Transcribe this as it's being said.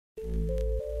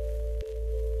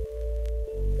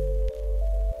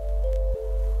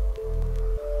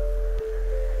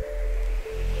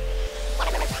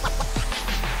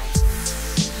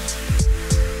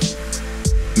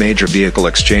Major Vehicle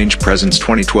Exchange presents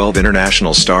 2012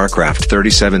 International Starcraft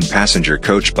 37-passenger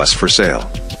coach bus for sale.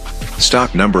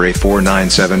 Stock number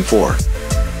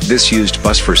A4974. This used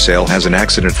bus for sale has an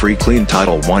accident-free clean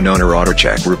Title I owner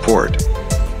AutoCheck report.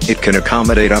 It can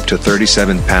accommodate up to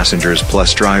 37 passengers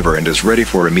plus driver and is ready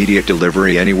for immediate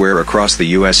delivery anywhere across the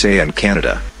USA and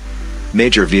Canada.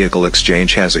 Major Vehicle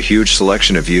Exchange has a huge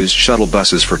selection of used shuttle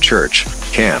buses for church,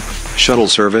 camp, shuttle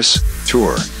service,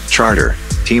 tour, charter,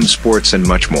 team sports and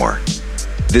much more.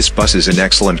 This bus is in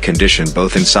excellent condition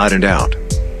both inside and out.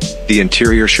 The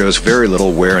interior shows very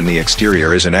little wear and the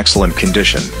exterior is in excellent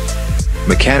condition.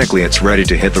 Mechanically it's ready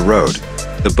to hit the road.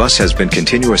 The bus has been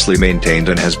continuously maintained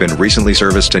and has been recently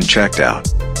serviced and checked out.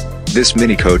 This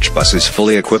mini coach bus is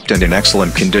fully equipped and in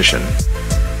excellent condition.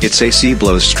 Its AC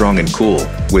blows strong and cool,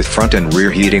 with front and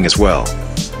rear heating as well.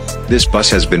 This bus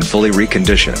has been fully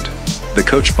reconditioned. The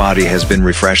coach body has been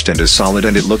refreshed and is solid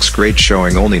and it looks great,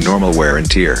 showing only normal wear and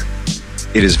tear.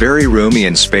 It is very roomy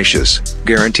and spacious,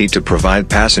 guaranteed to provide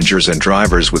passengers and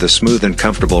drivers with a smooth and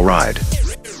comfortable ride.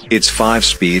 Its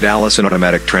 5-speed Allison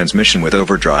automatic transmission with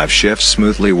overdrive shifts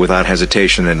smoothly without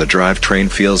hesitation and the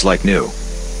drivetrain feels like new.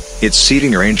 Its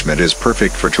seating arrangement is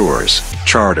perfect for tours,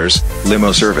 charters,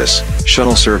 limo service,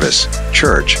 shuttle service,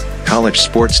 church, college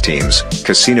sports teams,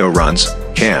 casino runs,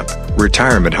 camp,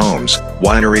 retirement homes,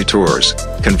 winery tours,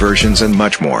 conversions and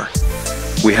much more.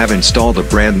 We have installed a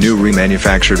brand new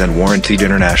remanufactured and warranted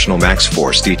International Max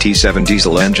Force DT7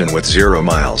 diesel engine with 0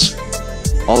 miles.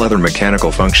 All other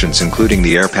mechanical functions including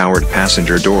the air-powered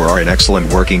passenger door are in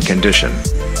excellent working condition.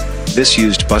 This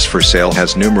used bus for sale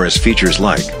has numerous features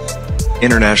like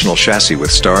International chassis with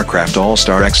Starcraft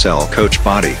All-Star XL coach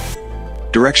body,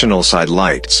 directional side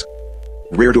lights,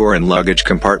 rear door and luggage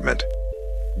compartment,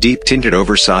 deep tinted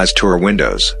oversized tour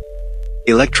windows,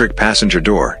 electric passenger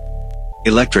door,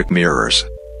 electric mirrors,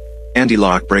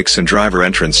 anti-lock brakes and driver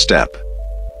entrance step,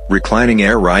 reclining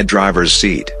air ride driver's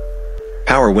seat,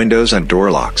 power windows and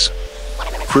door locks,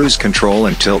 cruise control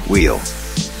and tilt wheel,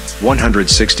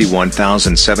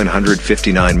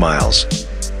 161,759 miles.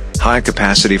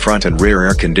 High-capacity front and rear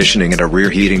air conditioning and a rear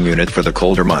heating unit for the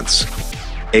colder months.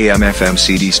 AM/FM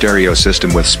CD stereo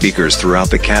system with speakers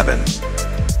throughout the cabin.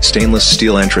 Stainless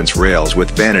steel entrance rails with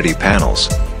vanity panels.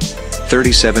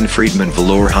 37 Friedman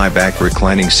velour high-back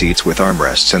reclining seats with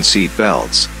armrests and seat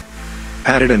belts.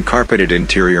 Padded and carpeted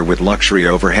interior with luxury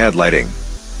overhead lighting.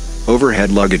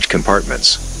 Overhead luggage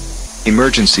compartments.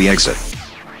 Emergency exit.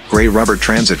 Gray rubber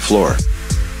transit floor.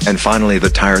 And finally, the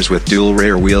tires with dual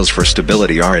rear wheels for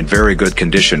stability are in very good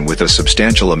condition with a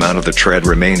substantial amount of the tread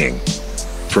remaining.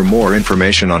 For more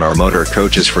information on our motor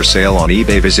coaches for sale on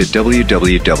eBay, visit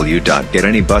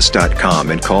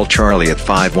www.getanybus.com and call Charlie at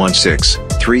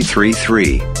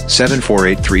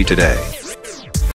 516-333-7483 today.